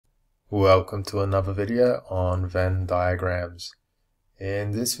Welcome to another video on Venn diagrams.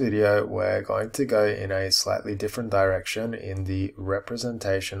 In this video, we're going to go in a slightly different direction in the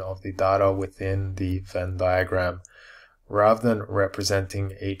representation of the data within the Venn diagram. Rather than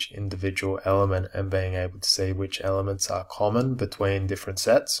representing each individual element and being able to see which elements are common between different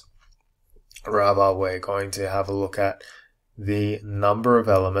sets, rather we're going to have a look at the number of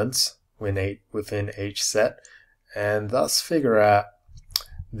elements within each set and thus figure out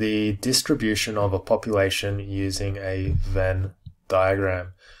the distribution of a population using a Venn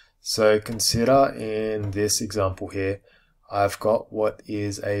diagram. So consider in this example here, I've got what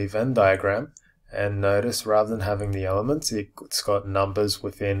is a Venn diagram, and notice rather than having the elements, it's got numbers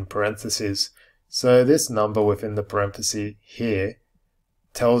within parentheses. So this number within the parenthesis here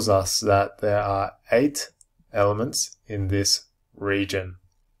tells us that there are 8 elements in this region.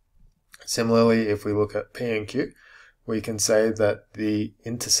 Similarly, if we look at P and Q, we can say that the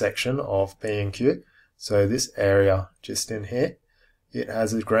intersection of P and Q, so this area just in here, it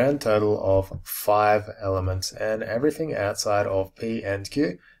has a grand total of 5 elements, and everything outside of P and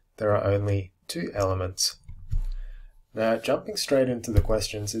Q, there are only 2 elements. Now, jumping straight into the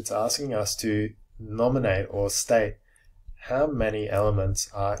questions, it's asking us to nominate or state how many elements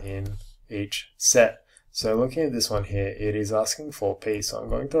are in each set. So looking at this one here, it is asking for P, so I'm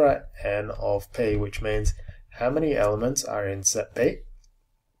going to write N of P, which means how many elements are in set P.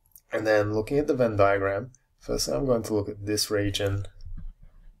 And then looking at the Venn diagram, firstly I'm going to look at this region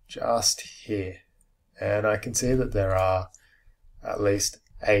just here, and I can see that there are at least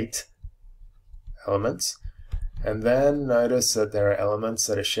 8 elements, and then notice that there are elements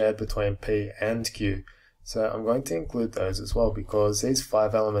that are shared between P and Q. So I'm going to include those as well because these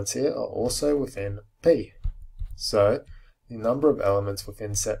 5 elements here are also within P. So the number of elements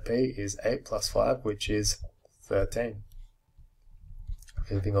within set P is 8 plus 5, which is 13.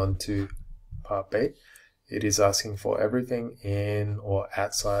 Moving on to part B, it is asking for everything in or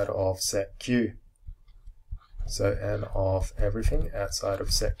outside of set Q. So N of everything outside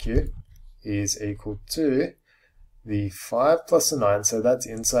of set Q is equal to the 5 plus the 9, so that's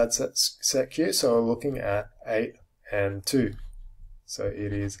inside set Q, so we're looking at 8 and 2. So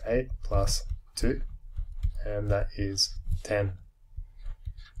it is 8 plus 2, and that is 10.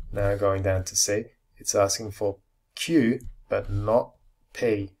 Now going down to C, it's asking for Q, but not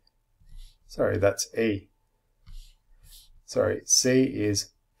P. Sorry, that's E. Sorry, C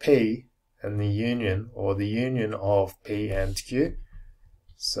is P and the union, or the union of P and Q.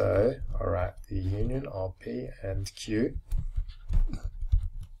 So, alright, the union of P and Q.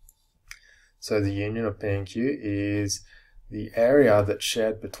 So the union of P and Q is the area that's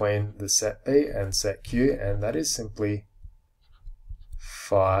shared between the set P and set Q, and that is simply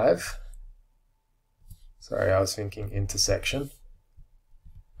 5. Sorry, I was thinking intersection.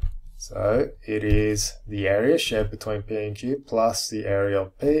 So it is the area shared between P and Q plus the area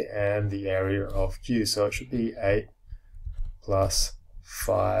of P and the area of Q. So it should be 8 plus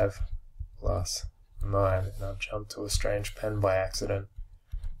 5 plus 9. And I've jumped to a strange pen by accident.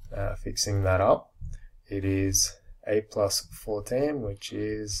 Fixing that up, it is 8 plus 14, which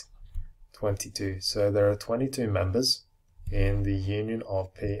is 22. So there are 22 members in the union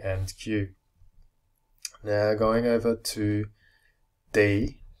of P and Q. Now going over to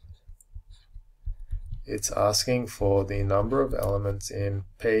D, it's asking for the number of elements in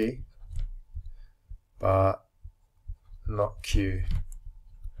P, but not Q.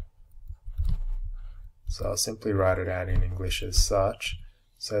 So I'll simply write it out in English as such.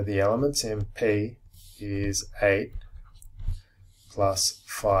 So the elements in P is 8 plus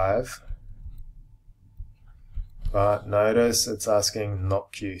 5. But notice it's asking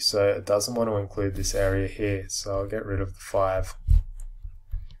not Q, so it doesn't want to include this area here, so I'll get rid of the 5.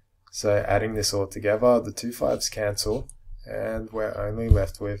 So adding this all together, the 2 5s cancel, and we're only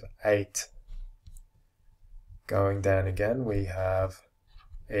left with 8. Going down again, we have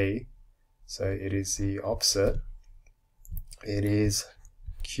E, so it is the opposite. It is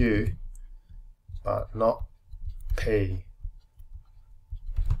Q, but not P.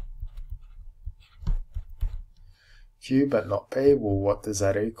 Q but not P, well, what does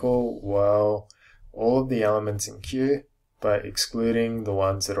that equal? Well, all of the elements in Q, but excluding the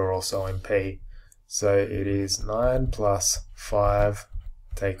ones that are also in P. So it is 9 plus 5,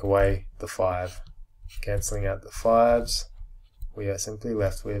 take away the 5. Cancelling out the 5s, we are simply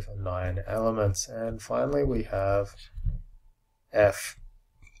left with 9 elements. And finally we have F.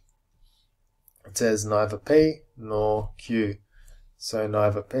 It says neither P nor Q. So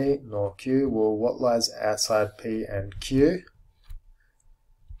neither P nor Q. Well, what lies outside P and Q?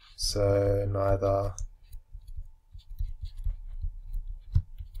 So neither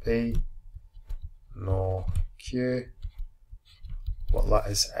P nor Q. What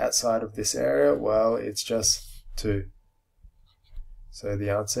lies outside of this area? Well, it's just 2. So the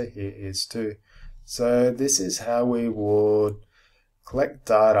answer here is 2. So this is how we would collect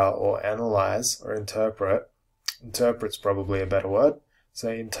data or analyze or interpret. Interpret's probably a better word. So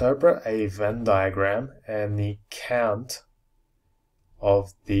interpret a Venn diagram and the count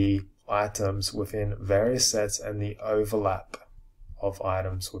of the items within various sets and the overlap of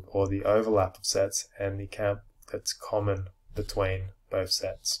items or the overlap of sets and the count that's common between both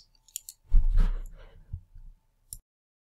sets.